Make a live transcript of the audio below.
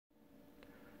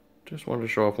Just wanted to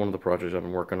show off one of the projects I've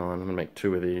been working on. I'm going to make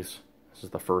two of these. This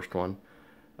is the first one.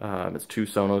 It's two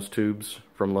sonos tubes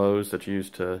from Lowe's that you use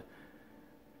to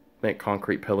make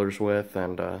concrete pillars with,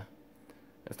 and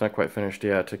it's not quite finished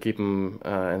yet. To keep them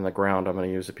in the ground, I'm going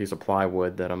to use a piece of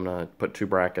plywood that I'm going to put two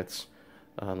brackets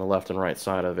on the left and right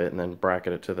side of it, and then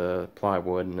bracket it to the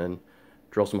plywood, and then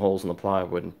drill some holes in the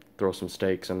plywood and throw some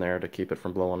stakes in there to keep it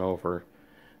from blowing over.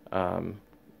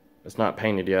 It's not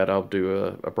painted yet. I'll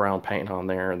do a brown paint on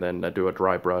there and then do a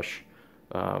dry brush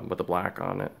with the black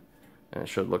on it, and it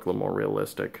should look a little more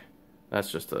realistic.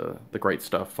 That's just the Great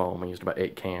Stuff foam. I used about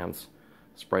 8 cans.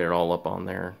 Sprayed it all up on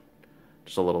there.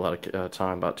 Just a little at a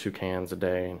time, about 2 cans a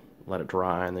day. Let it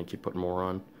dry and then keep putting more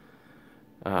on.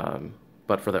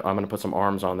 But I'm going to put some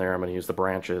arms on there. I'm going to use the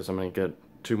branches. I'm going to get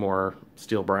 2 more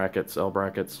steel brackets, L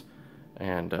brackets,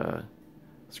 and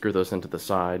screw those into the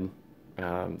side.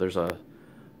 There's a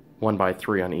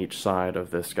 1x3 on each side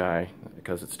of this guy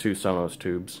because it's 2 sonos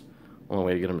tubes. Only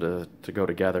way to get them to go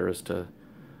together is to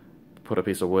put a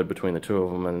piece of wood between the 2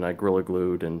 of them, and I Gorilla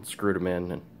Glued and screwed them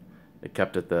in, and it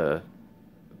kept it that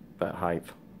height.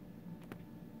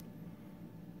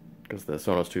 Because the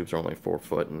sonos tubes are only 4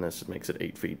 foot, and this makes it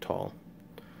 8 feet tall.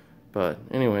 But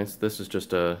anyways, this is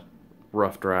just a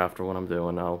rough draft of what I'm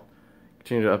doing. I'll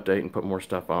continue to update and put more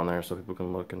stuff on there so people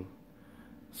can look and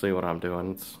see what I'm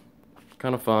doing. It's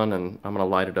kind of fun, and I'm going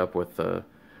to light it up with a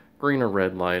green or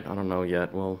red light. I don't know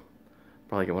yet. We'll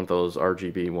probably get one of those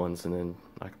RGB ones, and then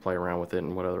I can play around with it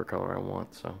in whatever color I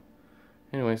want. So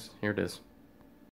anyways, here it is.